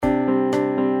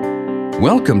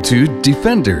Welcome to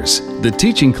Defenders, the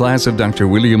teaching class of Dr.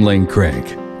 William Lane Craig.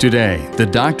 Today, the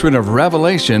Doctrine of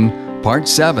Revelation, Part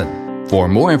 7. For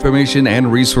more information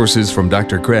and resources from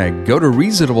Dr. Craig, go to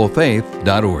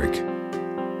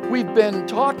reasonablefaith.org. We've been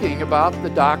talking about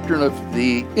the doctrine of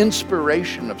the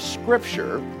inspiration of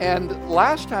Scripture, and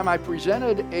last time I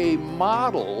presented a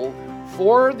model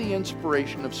for the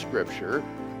inspiration of Scripture,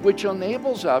 which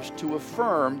enables us to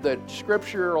affirm that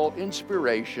scriptural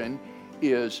inspiration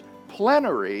is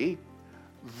plenary,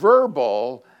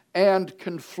 verbal, and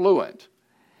confluent.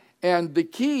 And the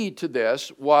key to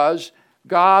this was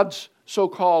God's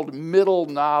so-called middle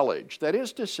knowledge. That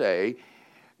is to say,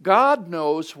 God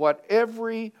knows what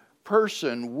every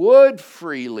person would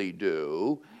freely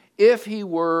do if he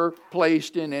were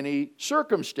placed in any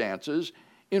circumstances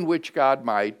in which God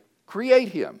might create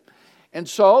him. And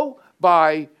so,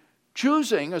 by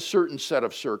choosing a certain set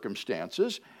of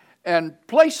circumstances and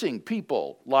placing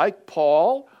people like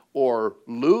Paul or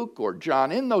Luke or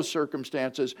John in those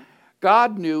circumstances,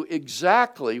 God knew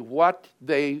exactly what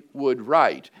they would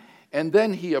write. And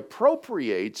then he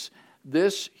appropriates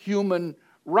this human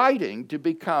writing to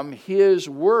become his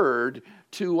word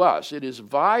to us. It is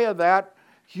via that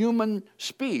human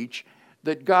speech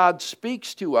that God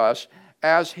speaks to us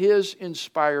as his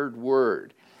inspired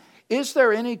word. Is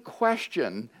there any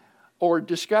question or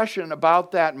discussion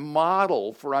about that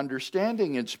model for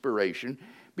understanding inspiration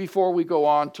before we go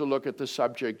on to look at the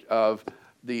subject of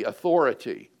the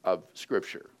authority of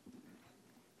Scripture?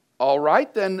 All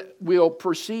right, then we'll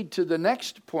proceed to the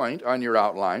next point on your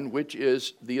outline, which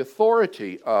is the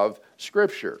authority of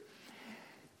Scripture.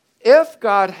 If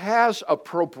God has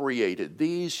appropriated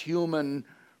these human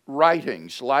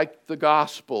writings, like the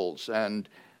Gospels and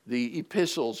the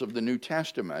epistles of the New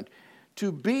Testament, to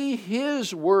be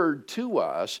his word to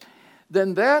us,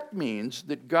 then that means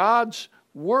that God's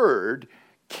word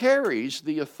carries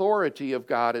the authority of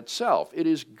God itself. It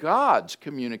is God's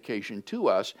communication to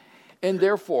us, and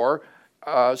therefore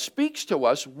speaks to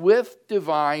us with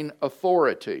divine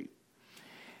authority.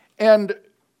 And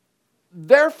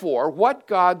therefore, what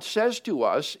God says to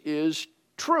us is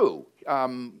true.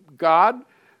 God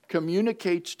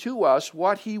communicates to us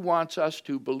what he wants us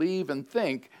to believe and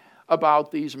think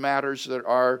about these matters that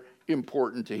are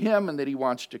important to him and that he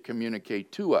wants to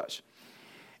communicate to us.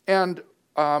 And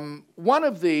one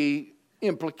of the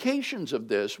implications of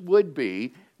this would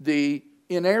be the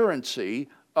inerrancy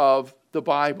of the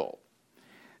Bible.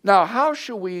 Now, how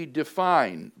shall we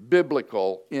define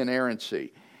biblical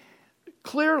inerrancy?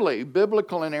 Clearly,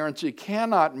 biblical inerrancy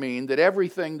cannot mean that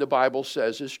everything the Bible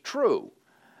says is true.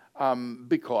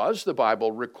 Because the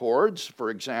Bible records, for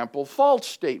example, false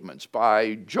statements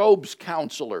by Job's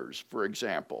counselors, for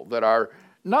example, that are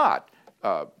not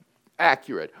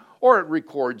accurate. Or it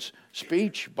records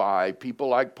speech by people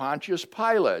like Pontius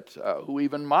Pilate, who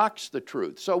even mocks the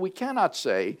truth. So we cannot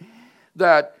say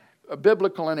that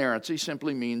biblical inerrancy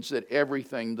simply means that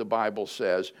everything the Bible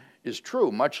says is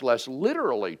true, much less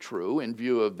literally true in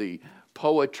view of the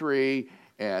poetry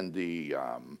and the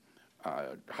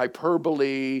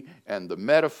hyperbole and the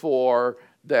metaphor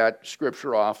that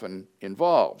Scripture often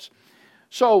involves.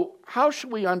 So, how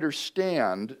should we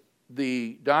understand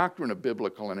the doctrine of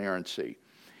biblical inerrancy?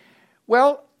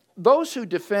 Well, those who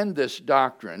defend this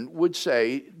doctrine would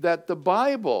say that the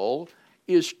Bible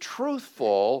is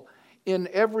truthful in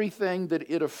everything that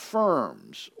it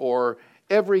affirms or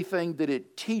everything that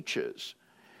it teaches,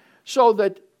 so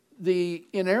that the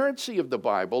inerrancy of the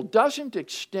Bible doesn't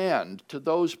extend to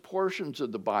those portions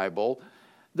of the Bible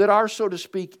that are, so to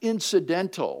speak,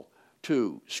 incidental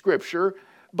to Scripture,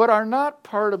 but are not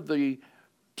part of the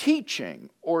teaching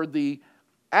or the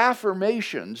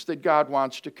affirmations that God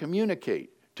wants to communicate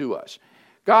to us.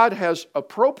 God has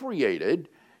appropriated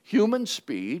human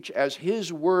speech as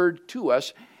his word to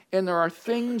us, and there are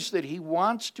things that he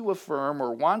wants to affirm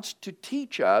or wants to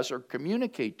teach us or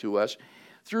communicate to us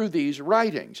through these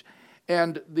writings.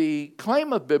 And the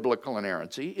claim of biblical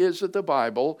inerrancy is that the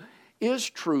Bible is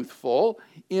truthful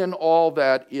in all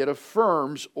that it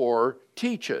affirms or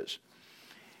teaches.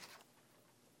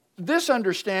 This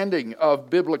understanding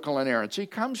of biblical inerrancy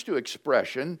comes to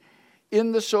expression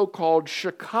in the so-called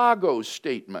Chicago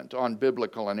Statement on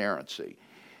Biblical Inerrancy.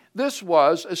 This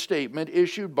was a statement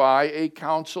issued by a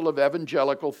council of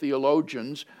evangelical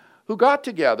theologians who got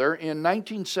together in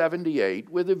 1978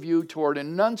 with a view toward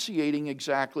enunciating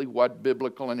exactly what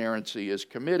biblical inerrancy is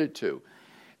committed to.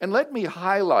 And let me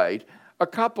highlight a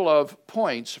couple of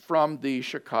points from the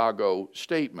Chicago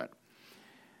Statement.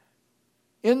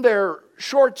 In their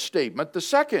short statement, the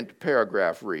second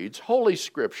paragraph reads, "Holy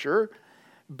Scripture,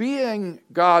 being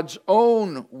God's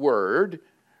own word,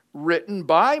 written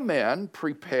by men,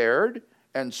 prepared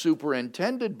and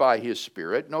superintended by His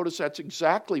Spirit. Notice that's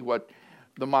exactly what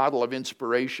the model of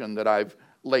inspiration that I've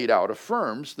laid out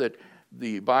affirms, that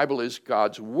the Bible is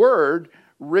God's Word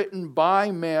written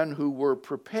by men who were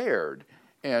prepared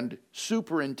and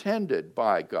superintended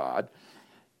by God,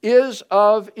 is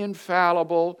of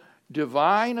infallible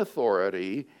divine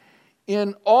authority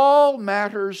in all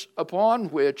matters upon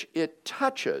which it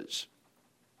touches.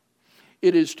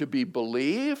 It is to be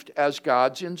believed as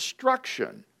God's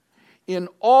instruction in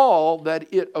all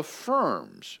that it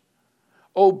affirms,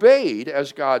 obeyed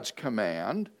as God's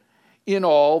command in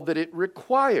all that it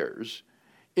requires,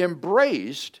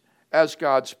 embraced as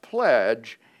God's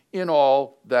pledge in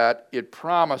all that it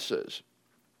promises.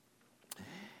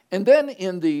 And then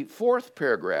in the fourth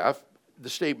paragraph, the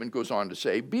statement goes on to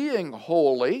say, being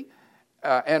holy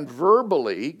and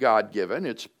verbally God-given,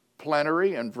 it's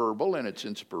plenary and verbal in its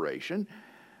inspiration,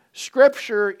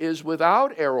 Scripture is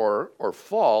without error or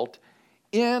fault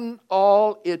in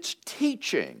all its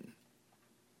teaching,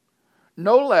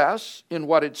 no less in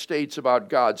what it states about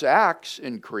God's acts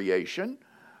in creation,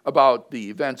 about the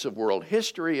events of world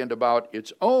history, and about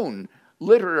its own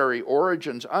literary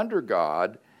origins under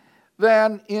God,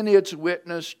 than in its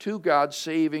witness to God's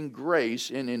saving grace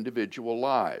in individual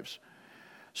lives.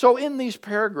 So in these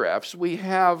paragraphs, we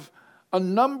have a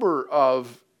number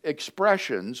of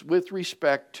expressions with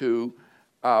respect to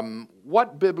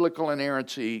what biblical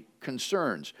inerrancy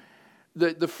concerns.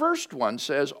 The first one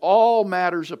says, all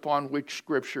matters upon which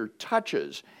Scripture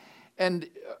touches. And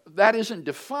that isn't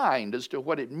defined as to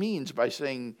what it means by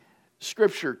saying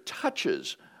Scripture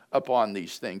touches upon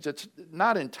these things. It's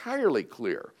not entirely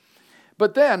clear.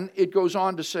 But then it goes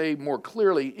on to say more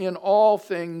clearly, in all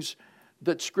things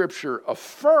that Scripture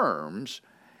affirms,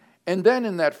 and then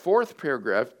in that fourth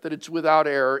paragraph, that it's without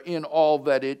error in all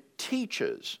that it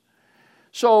teaches.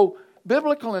 So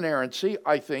biblical inerrancy,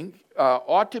 I think,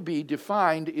 ought to be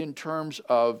defined in terms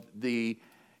of the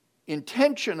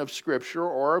intention of Scripture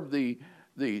or of the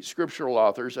scriptural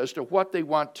authors as to what they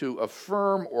want to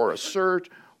affirm or assert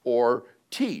or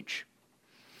teach.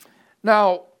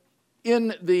 Now,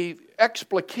 in the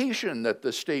explication that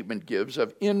the statement gives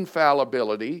of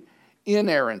infallibility,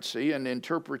 inerrancy, and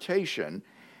interpretation,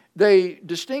 they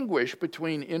distinguish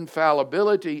between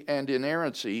infallibility and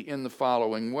inerrancy in the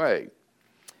following way.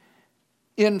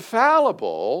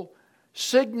 Infallible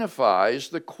signifies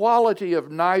the quality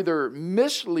of neither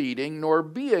misleading nor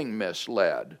being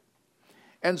misled,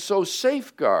 and so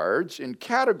safeguards, in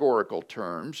categorical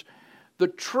terms, the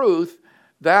truth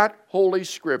that Holy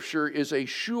Scripture is a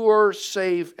sure,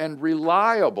 safe, and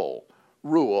reliable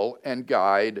rule and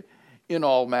guide in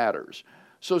all matters.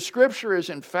 So Scripture is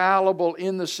infallible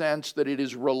in the sense that it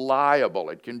is reliable.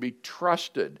 It can be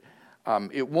trusted.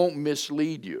 It won't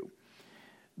mislead you.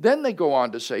 Then they go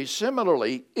on to say,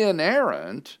 similarly,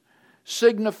 inerrant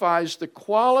signifies the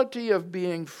quality of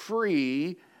being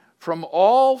free from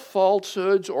all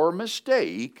falsehoods or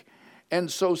mistake,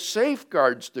 and so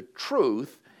safeguards the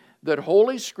truth that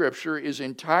Holy Scripture is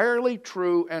entirely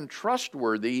true and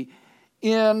trustworthy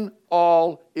in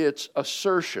all its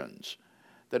assertions.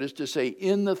 That is to say,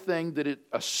 in the thing that it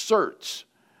asserts,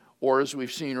 or as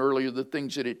we've seen earlier, the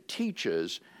things that it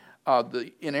teaches.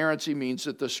 The inerrancy means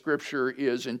that the Scripture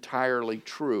is entirely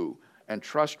true and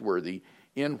trustworthy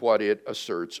in what it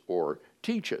asserts or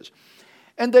teaches.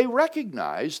 And they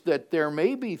recognize that there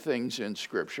may be things in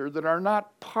Scripture that are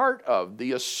not part of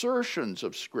the assertions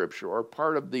of Scripture or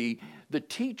part of the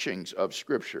teachings of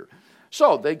Scripture.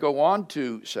 So they go on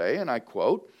to say, and I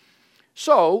quote,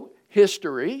 so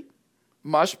history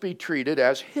must be treated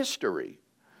as history,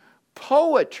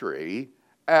 poetry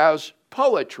as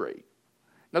poetry.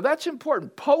 Now that's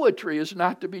important. Poetry is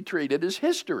not to be treated as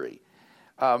history.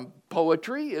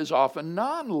 Poetry is often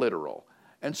non-literal,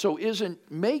 and so isn't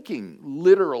making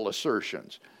literal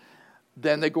assertions.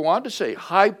 Then they go on to say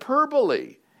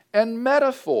hyperbole and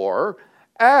metaphor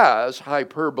as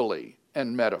hyperbole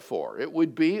and metaphor. It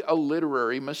would be a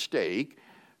literary mistake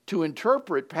to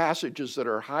interpret passages that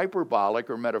are hyperbolic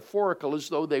or metaphorical as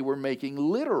though they were making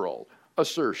literal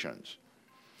assertions.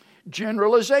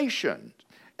 Generalization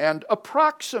and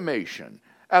approximation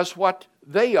as what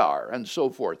they are, and so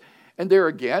forth. And there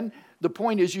again, the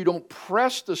point is you don't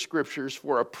press the Scriptures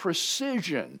for a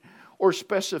precision or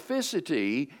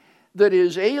specificity that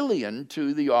is alien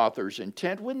to the author's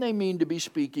intent when they mean to be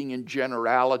speaking in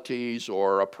generalities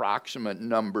or approximate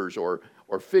numbers or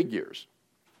figures.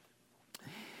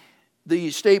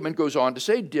 The statement goes on to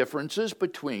say differences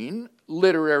between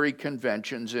literary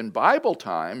conventions in Bible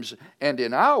times and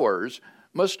in ours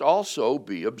must also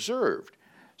be observed,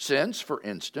 since, for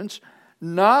instance,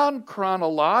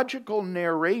 non-chronological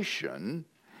narration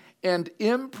and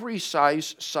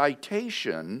imprecise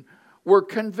citation were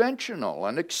conventional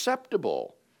and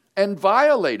acceptable and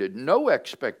violated no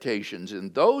expectations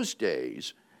in those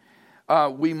days,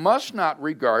 we must not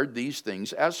regard these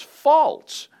things as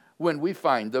false when we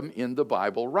find them in the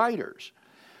Bible writers.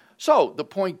 So the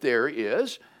point there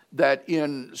is that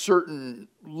in certain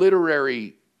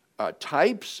literary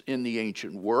types in the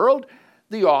ancient world,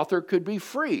 the author could be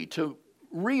free to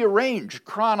rearrange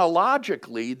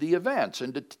chronologically the events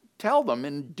and to tell them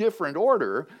in different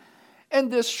order,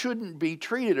 and this shouldn't be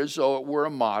treated as though it were a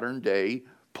modern-day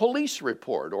police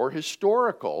report or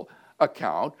historical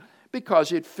account,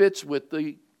 because it fits with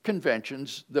the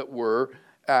conventions that were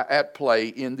at play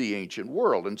in the ancient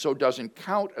world, and so doesn't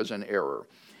count as an error.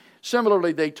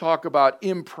 Similarly, they talk about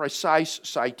imprecise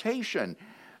citation.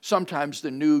 Sometimes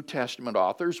the New Testament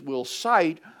authors will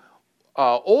cite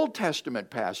Old Testament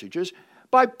passages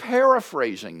by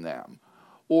paraphrasing them,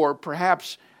 or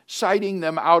perhaps citing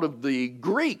them out of the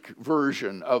Greek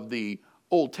version of the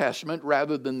Old Testament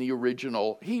rather than the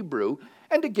original Hebrew.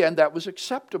 And again, that was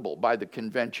acceptable by the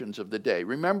conventions of the day.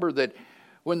 Remember that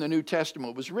when the New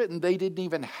Testament was written, they didn't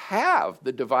even have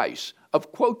the device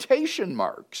of quotation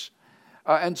marks,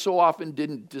 and so often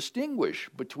didn't distinguish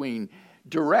between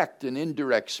direct and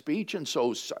indirect speech, and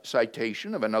so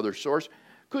citation of another source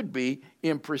could be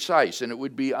imprecise, and it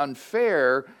would be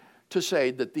unfair to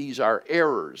say that these are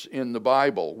errors in the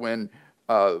Bible when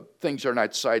things are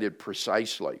not cited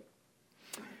precisely.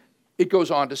 It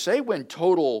goes on to say, when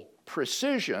total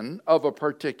precision of a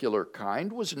particular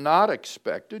kind was not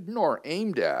expected nor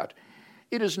aimed at,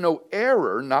 it is no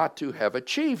error not to have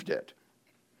achieved it.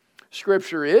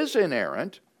 Scripture is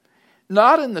inerrant,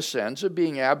 not in the sense of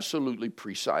being absolutely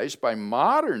precise by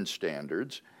modern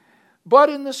standards, but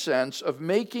in the sense of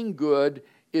making good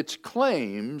its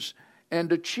claims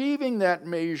and achieving that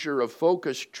measure of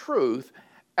focused truth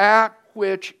at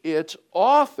which its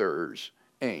authors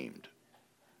aimed.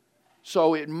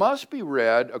 So it must be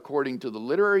read according to the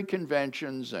literary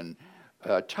conventions and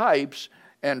types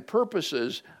and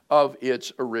purposes of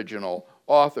its original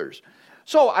authors.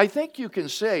 So I think you can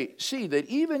see that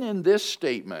even in this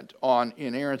statement on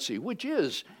inerrancy, which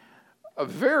is a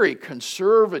very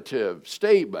conservative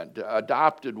statement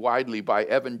adopted widely by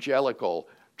evangelical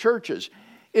churches,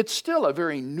 it's still a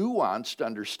very nuanced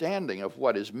understanding of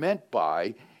what is meant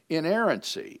by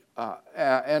inerrancy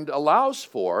and allows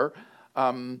for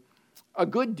a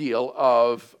good deal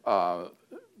of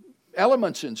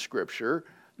elements in Scripture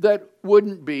that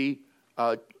wouldn't be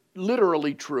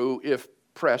literally true if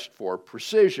pressed for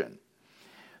precision.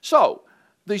 So,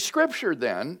 the Scripture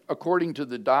then, according to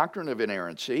the doctrine of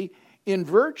inerrancy, in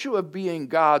virtue of being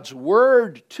God's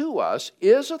word to us,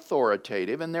 is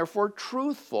authoritative and therefore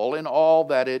truthful in all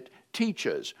that it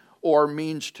teaches or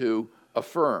means to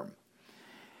affirm.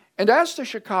 And as the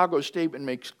Chicago Statement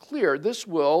makes clear, this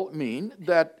will mean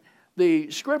that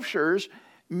the Scriptures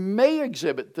may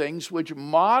exhibit things which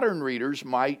modern readers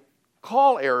might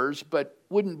call errors, but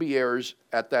wouldn't be errors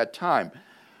at that time.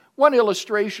 One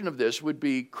illustration of this would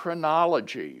be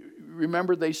chronology.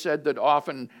 Remember, they said that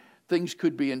often things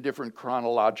could be in different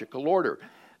chronological order.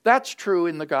 That's true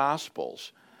in the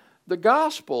Gospels. The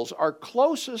Gospels are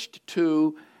closest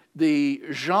to the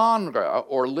genre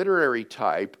or literary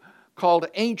type called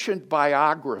ancient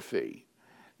biography,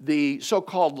 the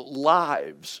so-called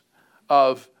lives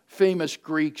of famous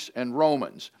Greeks and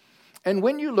Romans. And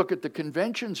when you look at the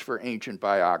conventions for ancient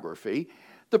biography,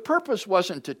 the purpose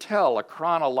wasn't to tell a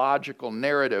chronological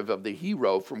narrative of the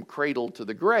hero from cradle to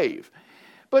the grave,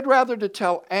 but rather to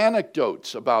tell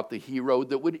anecdotes about the hero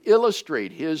that would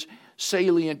illustrate his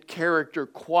salient character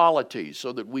qualities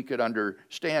so that we could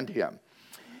understand him.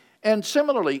 And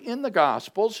similarly, in the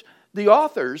Gospels, the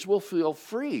authors will feel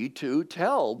free to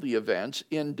tell the events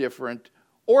in different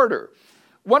order.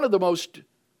 One of the most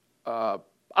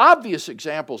obvious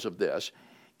examples of this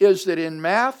is that in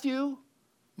Matthew,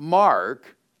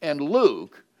 Mark, and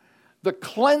Luke, the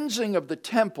cleansing of the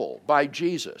temple by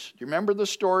Jesus. Do you remember the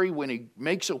story when he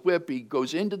makes a whip, he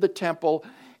goes into the temple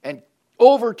and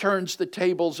overturns the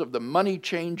tables of the money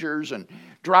changers and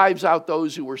drives out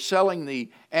those who were selling the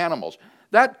animals?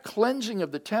 That cleansing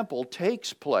of the temple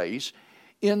takes place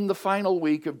in the final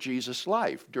week of Jesus'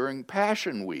 life, during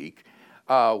Passion Week,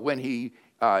 when he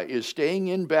is staying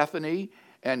in Bethany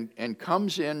and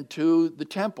comes into the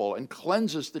temple and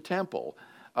cleanses the temple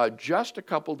just a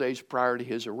couple days prior to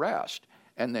his arrest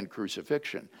and then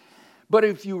crucifixion. But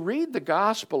if you read the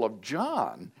Gospel of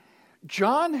John,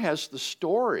 John has the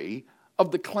story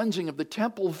of the cleansing of the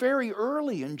temple very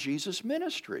early in Jesus'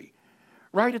 ministry.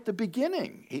 Right at the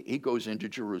beginning, he goes into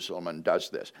Jerusalem and does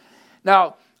this.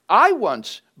 Now, I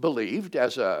once believed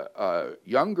as a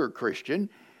younger Christian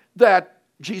that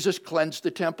Jesus cleansed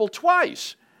the temple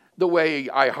twice. The way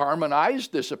I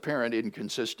harmonized this apparent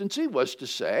inconsistency was to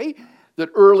say that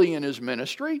early in his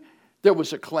ministry, there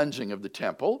was a cleansing of the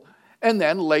temple, and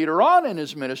then later on in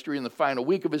his ministry, in the final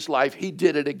week of his life, he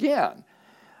did it again.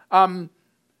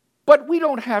 But we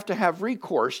don't have to have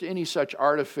recourse to any such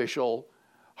artificial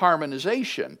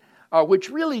harmonization, which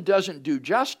really doesn't do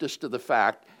justice to the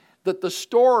fact that the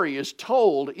story is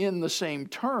told in the same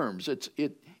terms. It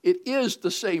is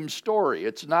the same story.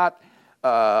 It's not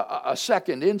a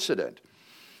second incident.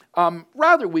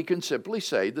 Rather, we can simply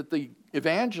say that the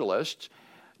evangelists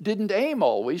didn't aim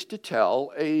always to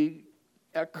tell a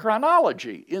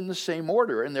chronology in the same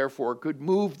order, and therefore could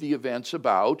move the events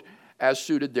about as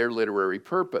suited their literary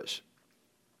purpose.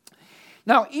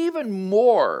 Now, even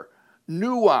more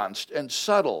nuanced and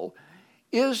subtle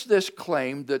is this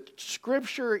claim that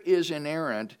Scripture is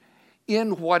inerrant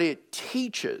in what it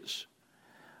teaches.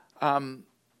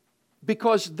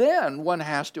 Because then one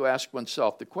has to ask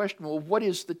oneself the question, well, what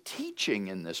is the teaching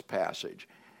in this passage?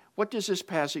 What does this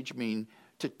passage mean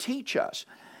to teach us?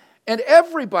 And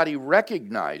everybody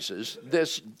recognizes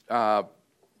this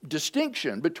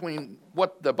distinction between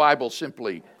what the Bible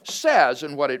simply says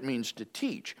and what it means to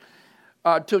teach.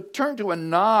 To turn to a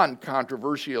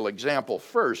non-controversial example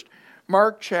first,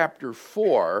 Mark chapter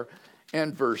 4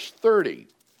 and verse 30.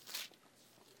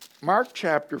 Mark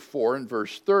chapter 4 and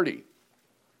verse 30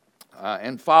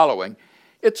 and following,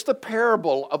 it's the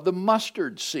parable of the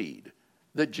mustard seed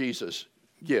that Jesus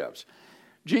gives.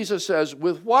 Jesus says,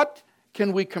 "With what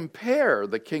can we compare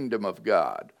the kingdom of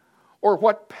God? Or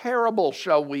what parable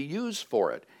shall we use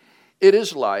for it? It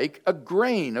is like a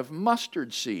grain of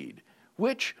mustard seed,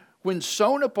 which, when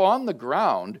sown upon the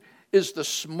ground, is the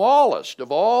smallest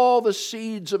of all the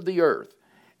seeds of the earth.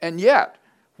 And yet,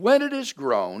 when it is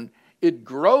grown, it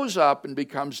grows up and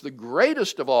becomes the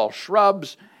greatest of all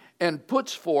shrubs and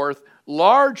puts forth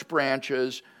large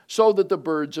branches so that the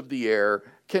birds of the air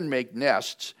can make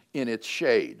nests in its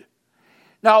shade."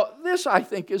 Now, this, I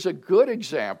think, is a good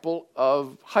example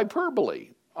of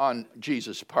hyperbole on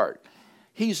Jesus' part.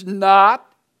 He's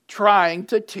not trying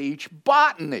to teach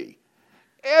botany.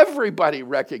 Everybody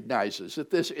recognizes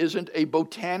that this isn't a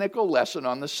botanical lesson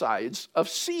on the science of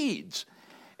seeds.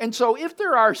 And so if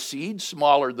there are seeds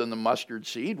smaller than the mustard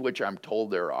seed, which I'm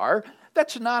told there are,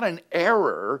 that's not an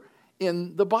error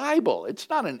in the Bible. It's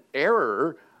not an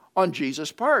error on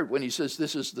Jesus' part when he says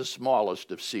this is the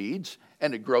smallest of seeds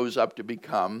and it grows up to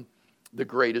become the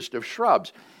greatest of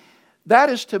shrubs. That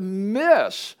is to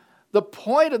miss the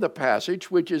point of the passage,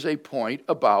 which is a point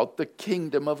about the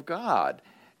kingdom of God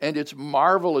and its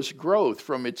marvelous growth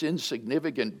from its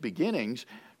insignificant beginnings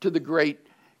to the great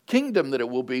kingdom that it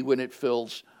will be when it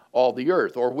fills all the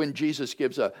earth. Or when Jesus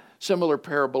gives a similar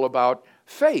parable about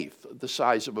faith, the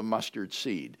size of a mustard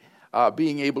seed,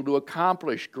 being able to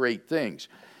accomplish great things.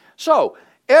 So,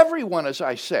 everyone, as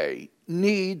I say,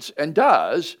 needs and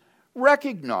does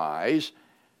recognize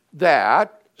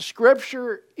that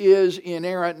Scripture is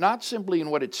inerrant not simply in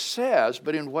what it says,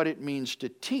 but in what it means to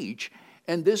teach.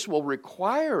 And this will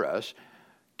require us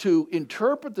to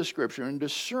interpret the Scripture and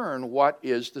discern what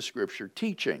is the Scripture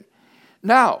teaching.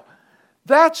 Now,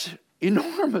 that's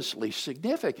enormously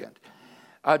significant.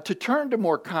 To turn to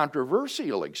more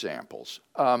controversial examples,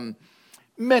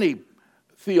 many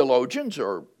theologians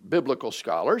or biblical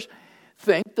scholars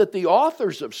think that the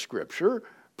authors of Scripture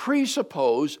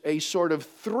presuppose a sort of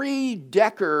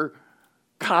three-decker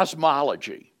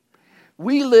cosmology.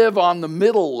 We live on the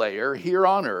middle layer here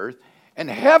on earth, and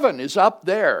heaven is up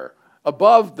there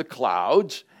above the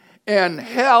clouds, and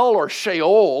hell or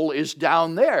Sheol is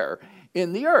down there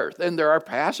in the earth. And there are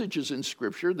passages in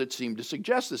Scripture that seem to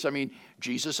suggest this. I mean,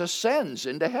 Jesus ascends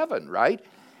into heaven, right?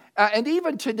 And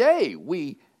even today,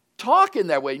 we talk in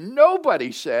that way.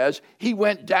 Nobody says he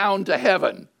went down to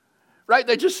heaven, right?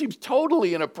 That just seems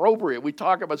totally inappropriate. We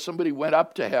talk about somebody went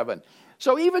up to heaven.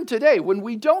 So even today, when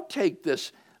we don't take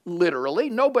this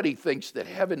literally, nobody thinks that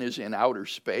heaven is in outer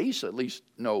space. At least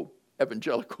no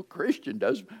evangelical Christian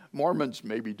does. Mormons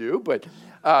maybe do, but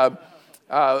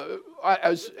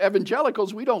as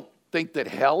evangelicals, we don't think that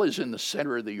hell is in the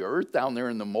center of the earth, down there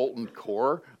in the molten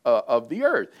core of the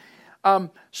earth.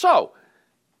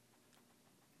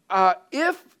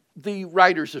 If the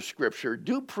writers of Scripture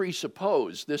do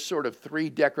presuppose this sort of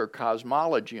three-decker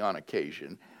cosmology on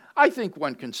occasion, I think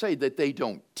one can say that they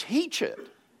don't teach it.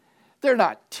 They're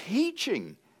not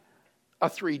teaching a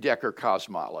three-decker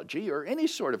cosmology or any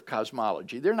sort of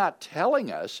cosmology. They're not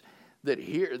telling us that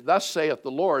here, thus saith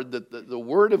the Lord, that the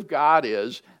word of God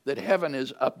is that heaven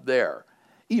is up there,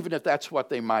 even if that's what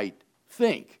they might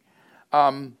think.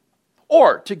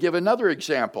 Or, to give another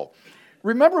example,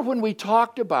 remember when we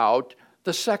talked about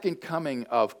the second coming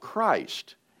of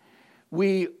Christ,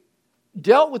 we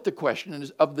dealt with the question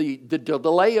of the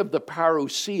delay of the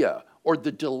parousia, or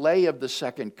the delay of the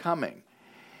second coming.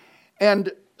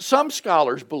 And some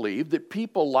scholars believe that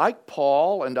people like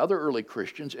Paul and other early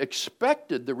Christians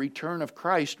expected the return of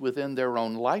Christ within their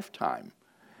own lifetime.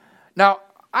 Now,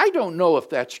 I don't know if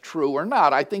that's true or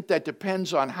not. I think that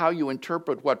depends on how you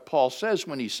interpret what Paul says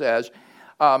when he says,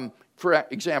 for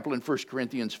example, in 1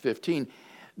 Corinthians 15,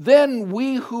 then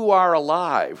we who are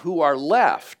alive, who are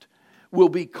left, will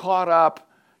be caught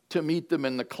up to meet them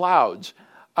in the clouds.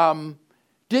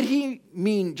 Did he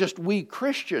mean just we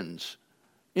Christians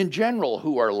in general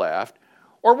who are left?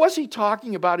 Or was he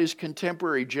talking about his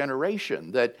contemporary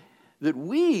generation, that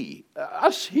we,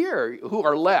 us here who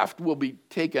are left, will be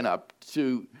taken up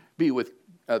to be with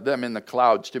them in the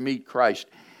clouds to meet Christ?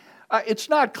 It's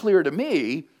not clear to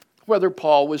me whether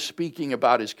Paul was speaking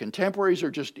about his contemporaries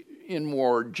or just in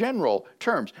more general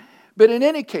terms. But in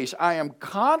any case, I am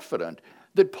confident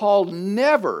that Paul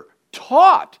never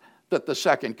taught that the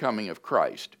second coming of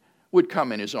Christ would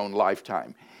come in his own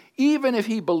lifetime. Even if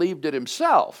he believed it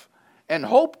himself and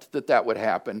hoped that that would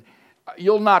happen,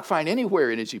 you'll not find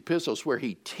anywhere in his epistles where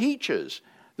he teaches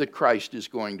that Christ is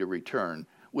going to return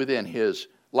within his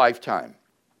lifetime.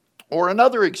 Or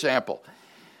another example,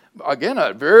 again,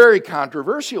 a very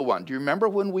controversial one. Do you remember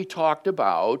when we talked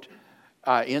about,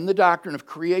 in the doctrine of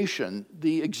creation,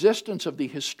 the existence of the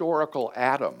historical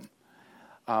Adam?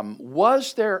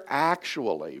 Was there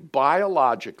actually,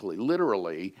 biologically,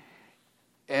 literally,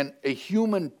 a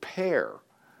human pair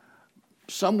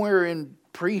somewhere in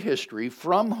prehistory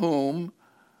from whom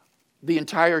the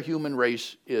entire human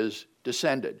race is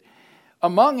descended?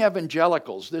 Among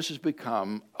evangelicals, this has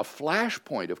become a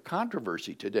flashpoint of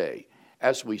controversy today,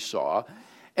 as we saw.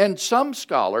 And some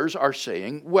scholars are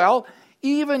saying, well,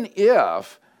 even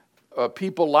if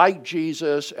people like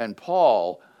Jesus and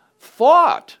Paul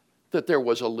thought that there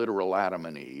was a literal Adam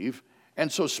and Eve,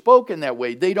 and so spoke in that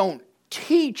way, they don't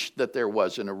teach that there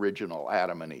was an original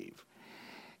Adam and Eve.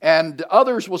 And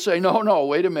others will say, no,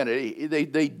 wait a minute.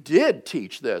 They did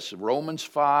teach this. Romans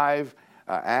 5,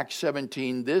 Acts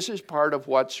 17, this is part of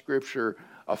what Scripture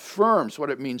affirms, what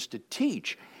it means to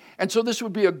teach. And so this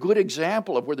would be a good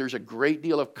example of where there's a great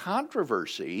deal of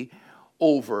controversy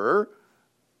over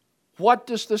what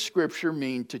does the Scripture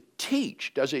mean to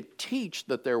teach? Does it teach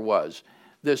that there was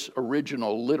this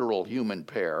original literal human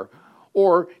pair?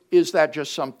 Or is that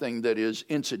just something that is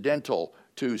incidental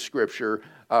to Scripture,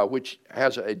 which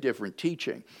has a different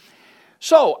teaching?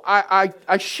 So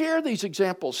I share these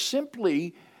examples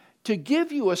simply to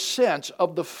give you a sense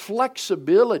of the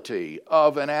flexibility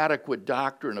of an adequate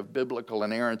doctrine of biblical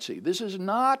inerrancy. This is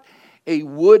not a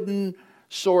wooden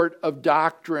sort of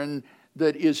doctrine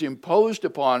that is imposed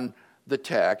upon the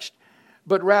text,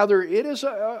 but rather it is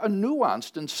a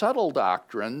nuanced and subtle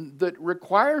doctrine that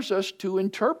requires us to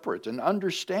interpret and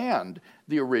understand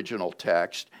the original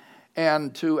text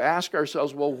and to ask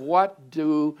ourselves, well, what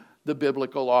do the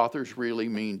biblical authors really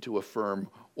mean to affirm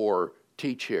or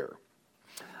teach here?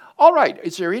 All right,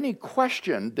 is there any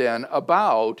question then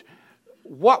about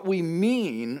what we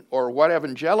mean or what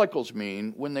evangelicals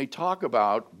mean when they talk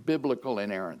about biblical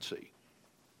inerrancy?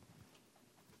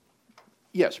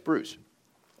 Yes, Bruce.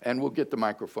 And we'll get the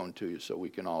microphone to you so we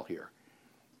can all hear.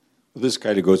 Well, this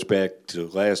kind of goes back to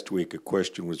last week. A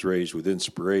question was raised with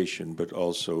inspiration, but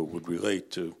also would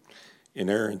relate to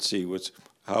inerrancy.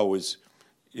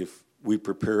 If we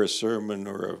prepare a sermon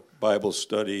or a Bible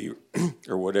study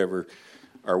or whatever,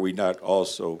 are we not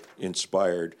also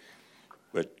inspired?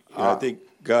 But I think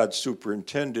God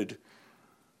superintended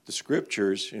the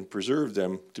Scriptures and preserved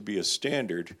them to be a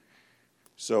standard.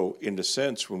 So in a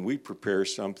sense, when we prepare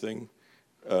something,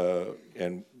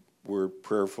 and we're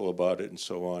prayerful about it and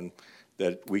so on,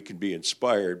 that we can be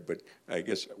inspired, but I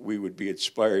guess we would be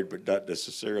inspired but not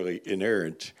necessarily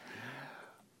inerrant.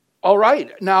 All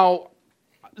right. Now,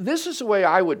 this is the way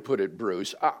I would put it,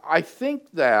 Bruce. I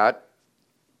think that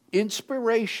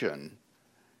inspiration,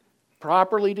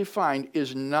 properly defined,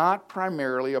 is not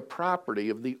primarily a property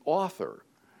of the author.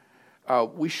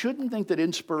 We shouldn't think that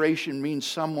inspiration means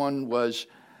someone was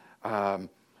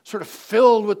sort of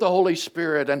filled with the Holy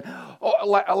Spirit and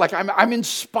like I'm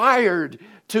inspired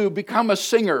to become a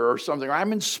singer or something. Or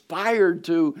I'm inspired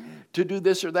to do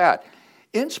this or that.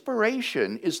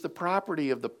 Inspiration is the property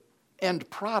of the end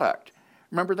product.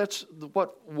 Remember, that's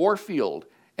what Warfield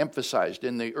emphasized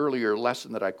in the earlier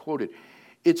lesson that I quoted.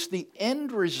 It's the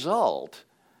end result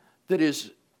that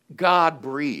is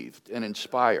God-breathed and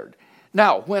inspired.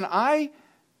 Now, when I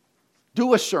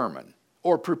do a sermon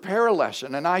or prepare a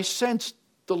lesson and I sense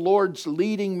the Lord's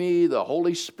leading me, the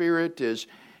Holy Spirit is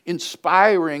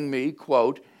inspiring me,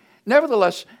 quote,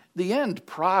 nevertheless, the end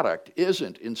product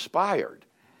isn't inspired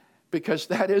because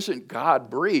that isn't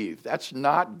God-breathed. That's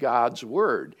not God's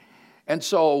word. And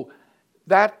so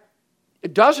that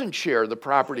it doesn't share the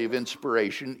property of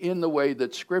inspiration in the way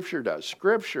that Scripture does.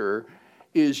 Scripture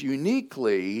is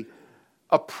uniquely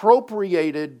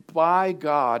appropriated by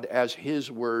God as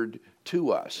His word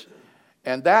to us.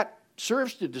 And that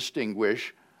serves to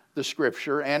distinguish the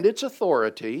Scripture and its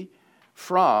authority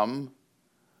from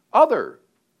other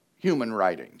human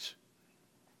writings.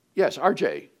 Yes,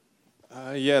 RJ.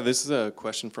 This is a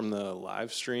question from the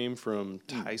live stream from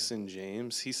Tyson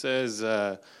James. He says,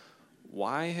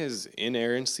 why has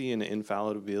inerrancy and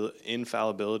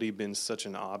infallibility been such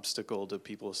an obstacle to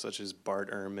people such as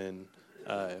Bart Ehrman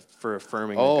for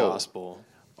affirming the gospel?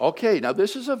 Okay, now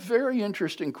this is a very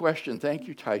interesting question. Thank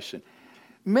you, Tyson.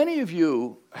 Many of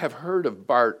you have heard of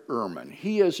Bart Ehrman.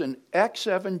 He is an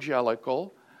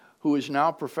ex-evangelical who is now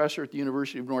a professor at the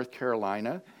University of North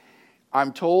Carolina.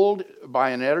 I'm told by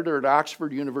an editor at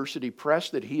Oxford University Press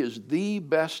that he is the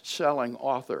best-selling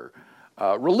author,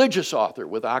 religious author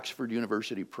with Oxford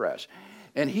University Press.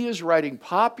 And he is writing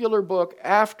popular book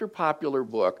after popular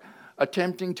book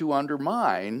attempting to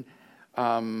undermine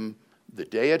the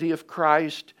deity of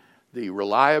Christ, the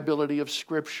reliability of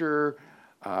Scripture,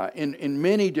 in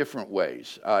many different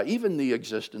ways, even the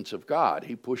existence of God.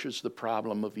 He pushes the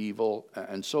problem of evil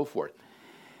and so forth.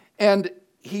 And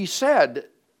he said,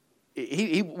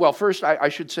 first I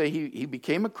should say he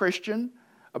became a Christian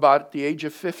about the age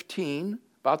of 15,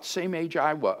 about the same age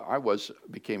I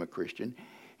became a Christian.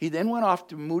 He then went off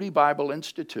to Moody Bible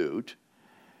Institute,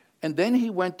 and then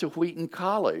he went to Wheaton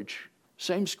College,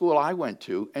 same school I went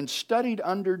to, and studied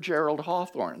under Gerald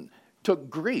Hawthorne, took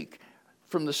Greek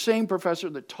from the same professor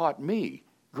that taught me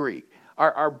Greek.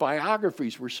 Our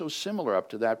biographies were so similar up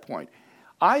to that point.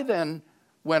 I then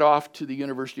went off to the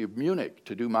University of Munich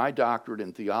to do my doctorate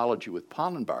in theology with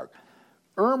Pallenberg.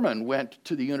 Ehrman went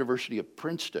to the University of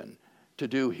Princeton to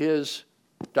do his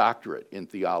doctorate in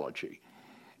theology.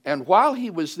 And while he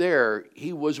was there,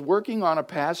 he was working on a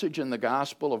passage in the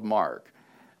Gospel of Mark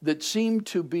that seemed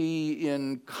to be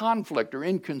in conflict or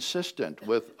inconsistent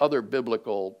with other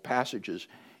biblical passages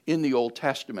in the Old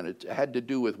Testament. It had to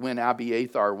do with when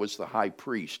Abiathar was the high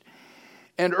priest.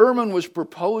 And Ehrman was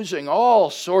proposing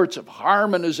all sorts of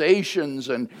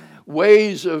harmonizations and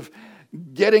ways of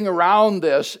getting around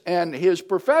this. And his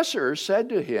professor said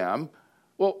to him,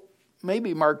 well,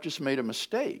 maybe Mark just made a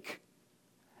mistake.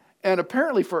 And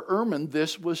apparently for Ehrman,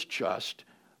 this was just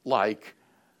like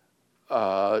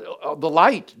the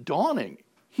light dawning.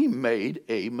 He made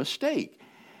a mistake.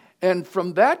 And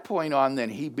from that point on, then,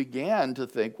 he began to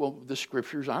think, well, the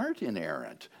Scriptures aren't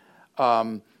inerrant.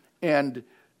 And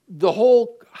the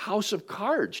whole house of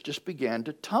cards just began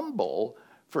to tumble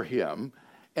for him.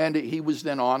 And he was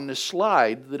then on this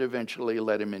slide that eventually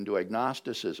led him into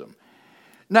agnosticism.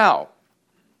 Now,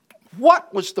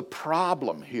 what was the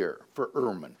problem here for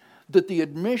Ehrman? That the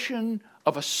admission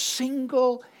of a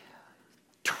single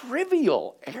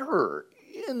trivial error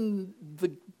in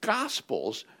the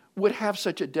Gospels would have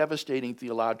such a devastating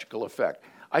theological effect.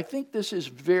 I think this is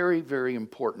very, very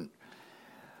important.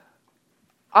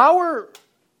 Our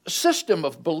system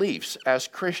of beliefs as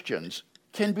Christians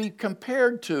can be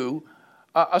compared to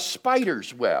a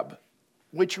spider's web,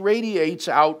 which radiates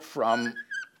out from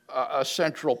a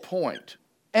central point.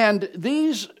 And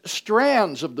these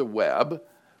strands of the web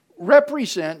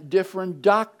represent different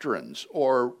doctrines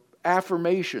or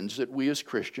affirmations that we as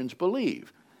Christians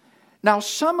believe. Now,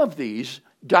 some of these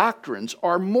doctrines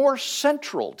are more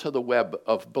central to the web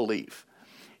of belief.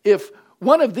 If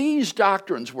one of these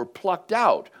doctrines were plucked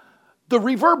out, the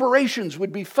reverberations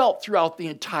would be felt throughout the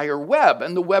entire web,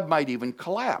 and the web might even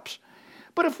collapse.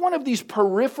 But if one of these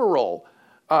peripheral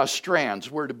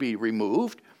strands were to be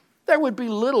removed, there would be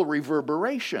little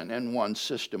reverberation in one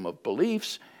system of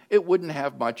beliefs. It wouldn't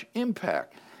have much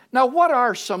impact. Now, what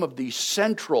are some of these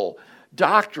central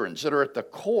doctrines that are at the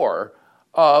core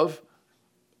of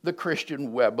the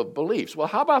Christian web of beliefs? Well,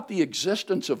 how about the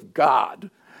existence of God?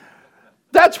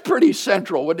 That's pretty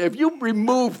central. If you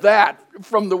remove that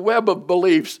from the web of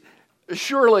beliefs,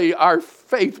 surely our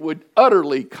faith would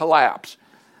utterly collapse.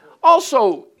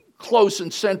 Also close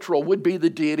and central would be the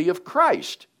deity of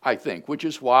Christ, I think, which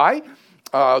is why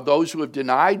those who have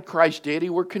denied Christ's deity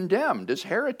were condemned as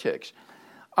heretics.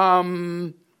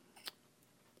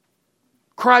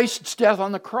 Christ's death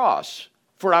on the cross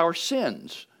for our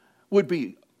sins would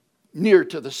be near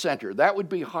to the center. That would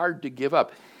be hard to give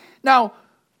up. Now,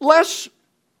 less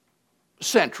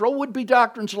central would be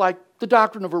doctrines like the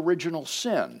doctrine of original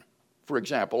sin, for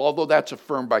example, although that's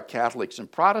affirmed by Catholics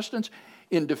and Protestants.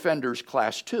 In Defenders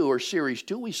Class 2 or Series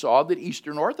 2, we saw that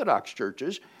Eastern Orthodox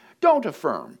churches don't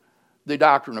affirm the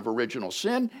doctrine of original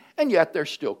sin, and yet they're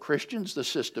still Christians. The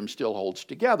system still holds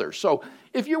together. So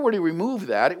if you were to remove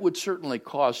that, it would certainly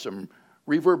cause some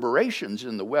reverberations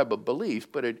in the web of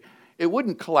belief, but it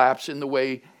wouldn't collapse in the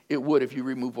way it would if you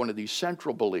remove one of these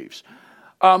central beliefs.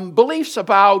 Beliefs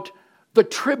about the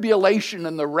tribulation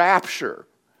and the rapture,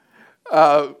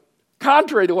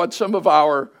 contrary to what some of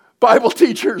our Bible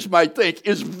teachers might think,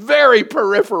 is very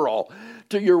peripheral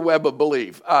to your web of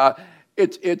belief.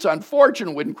 It's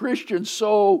unfortunate when Christians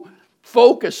so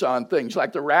focus on things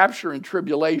like the rapture and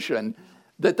tribulation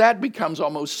that becomes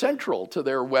almost central to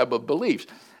their web of beliefs.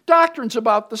 Doctrines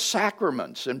about the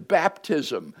sacraments and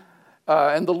baptism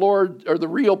and the Lord, or the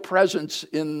real presence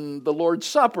in the Lord's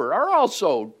Supper, are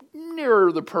also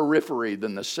nearer the periphery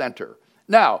than the center.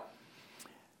 Now,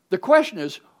 the question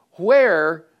is,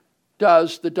 where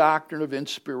does the doctrine of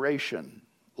inspiration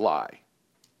lie?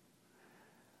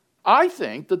 I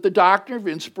think that the doctrine of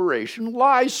inspiration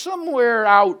lies somewhere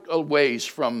out a ways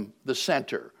from the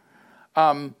center.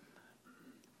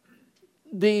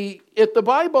 If the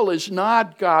Bible is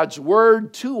not God's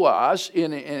word to us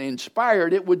and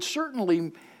inspired, it would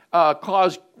certainly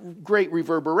cause great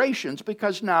reverberations,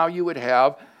 because now you would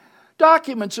have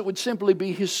documents that would simply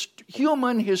be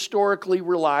human, historically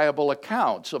reliable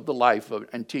accounts of the life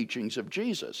and teachings of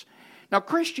Jesus. Now,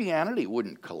 Christianity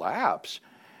wouldn't collapse.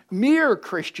 Mere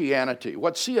Christianity,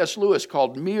 what C.S. Lewis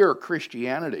called mere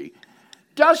Christianity,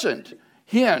 doesn't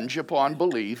hinge upon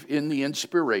belief in the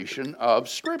inspiration of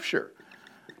Scripture.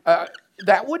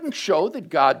 That wouldn't show that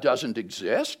God doesn't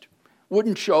exist,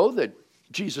 wouldn't show that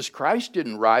Jesus Christ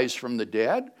didn't rise from the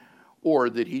dead, or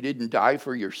that he didn't die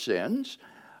for your sins.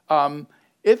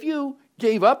 If you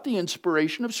gave up the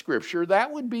inspiration of Scripture,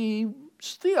 that would be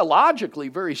theologically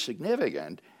very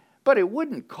significant, but it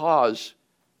wouldn't cause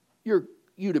you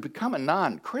to become a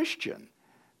non-Christian.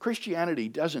 Christianity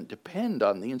doesn't depend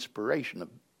on the inspiration of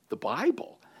the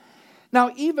Bible.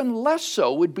 Now, even less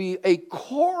so would be a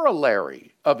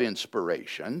corollary of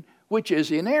inspiration, which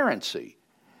is inerrancy.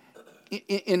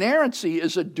 Inerrancy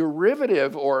is a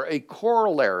derivative or a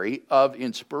corollary of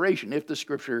inspiration. If the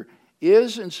Scripture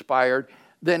is inspired,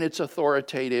 then it's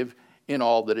authoritative in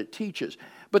all that it teaches.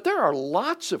 But there are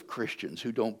lots of Christians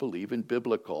who don't believe in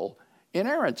biblical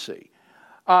inerrancy.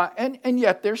 And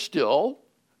yet they're still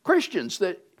Christians.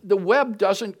 That the web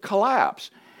doesn't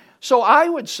collapse. So I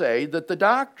would say that the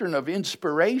doctrine of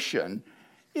inspiration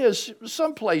is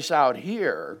someplace out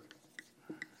here,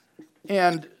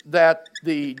 and that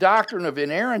the doctrine of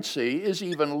inerrancy is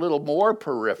even a little more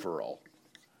peripheral.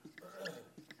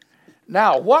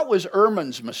 Now, what was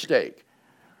Ehrman's mistake?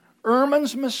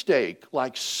 Ehrman's mistake,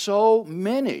 like so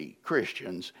many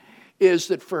Christians, is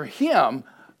that for him,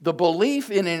 the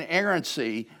belief in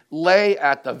inerrancy lay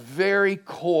at the very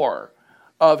core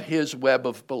of his web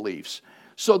of beliefs,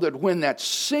 so that when that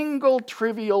single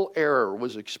trivial error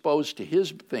was exposed to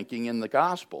his thinking in the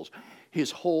Gospels,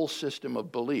 his whole system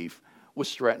of belief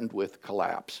was threatened with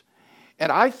collapse.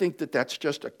 And I think that that's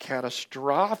just a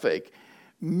catastrophic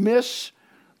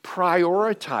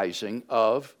misprioritizing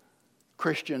of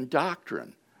Christian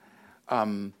doctrine.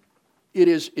 It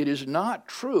is not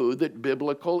true that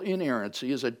biblical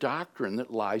inerrancy is a doctrine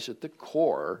that lies at the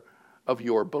core of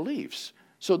your beliefs.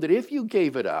 So that if you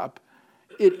gave it up,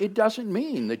 it doesn't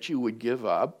mean that you would give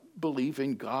up belief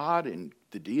in God and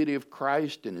the deity of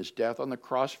Christ and his death on the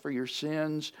cross for your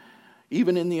sins,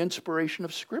 even in the inspiration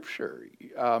of Scripture.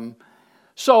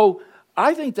 So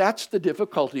I think that's the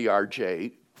difficulty,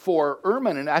 R.J., for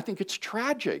Ehrman, and I think it's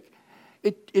tragic.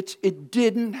 It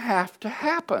didn't have to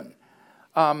happen.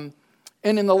 And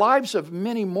in the lives of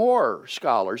many more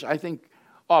scholars, I think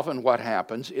often what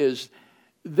happens is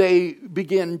they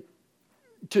begin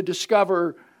to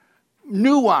discover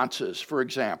nuances, for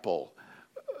example,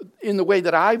 in the way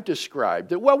that I've described.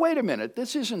 That, well, wait a minute,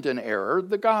 this isn't an error.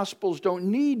 The Gospels don't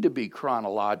need to be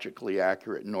chronologically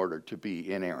accurate in order to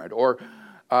be inerrant. Or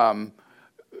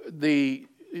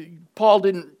Paul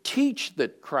didn't teach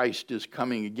that Christ is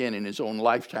coming again in his own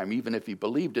lifetime, even if he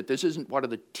believed it. This isn't part of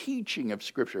the teaching of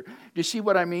Scripture. Do you see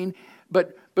what I mean?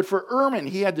 But for Ehrman,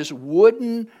 he had this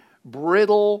wooden,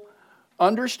 brittle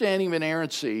understanding of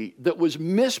inerrancy that was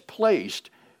misplaced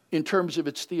in terms of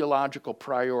its theological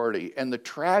priority. And the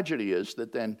tragedy is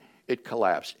that then it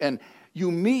collapsed. And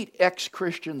you meet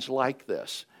ex-Christians like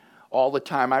this all the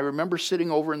time. I remember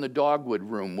sitting over in the Dogwood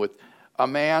room with a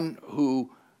man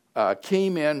who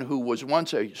came in who was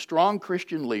once a strong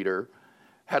Christian leader,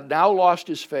 had now lost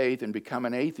his faith and become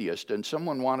an atheist, and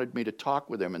someone wanted me to talk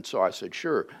with him, and so I said,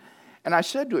 sure. And I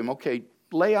said to him, okay,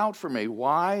 lay out for me,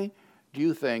 why do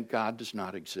you think God does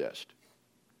not exist?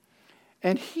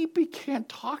 And he began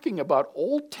talking about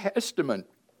Old Testament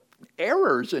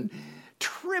errors and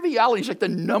trivialities, like the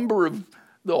number of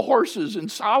the horses in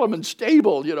Solomon's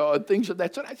stable, and things of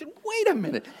that sort. I said, wait a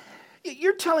minute.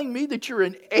 You're telling me that you're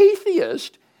an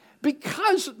atheist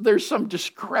because there's some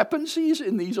discrepancies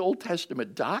in these Old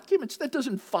Testament documents? That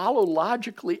doesn't follow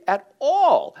logically at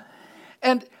all.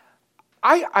 And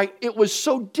it was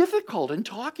so difficult in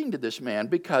talking to this man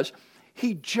because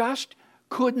he just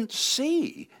couldn't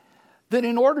see that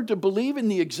in order to believe in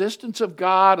the existence of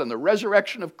God and the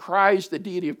resurrection of Christ, the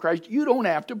deity of Christ, you don't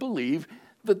have to believe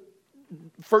that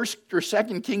 1st or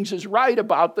 2nd Kings is right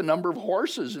about the number of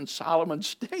horses in Solomon's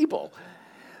stable.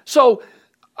 So,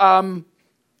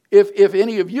 if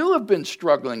any of you have been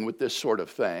struggling with this sort of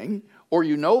thing, or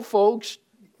you know folks,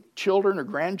 children or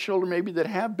grandchildren maybe that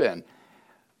have been,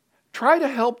 try to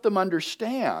help them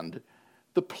understand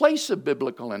the place of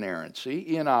biblical inerrancy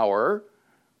in our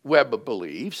web of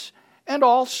beliefs, and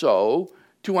also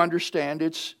to understand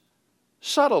its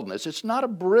subtleness. It's not a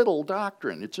brittle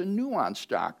doctrine. It's a nuanced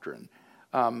doctrine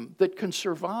that can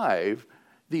survive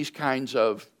these kinds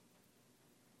of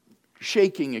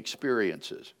shaking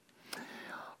experiences.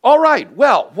 All right,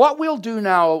 well, what we'll do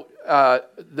now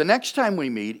the next time we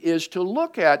meet is to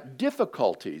look at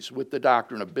difficulties with the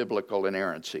doctrine of biblical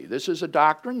inerrancy. This is a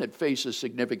doctrine that faces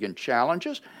significant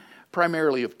challenges,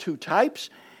 primarily of two types,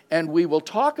 and we will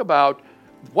talk about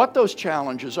what those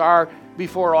challenges are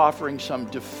before offering some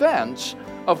defense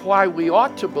of why we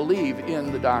ought to believe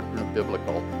in the doctrine of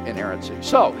biblical inerrancy.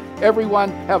 So, everyone,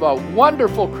 have a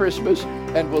wonderful Christmas,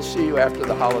 and we'll see you after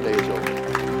the holiday is over.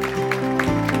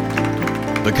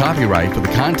 The copyright for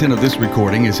the content of this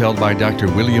recording is held by Dr.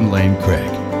 William Lane Craig.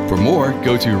 For more,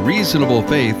 go to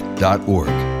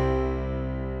reasonablefaith.org.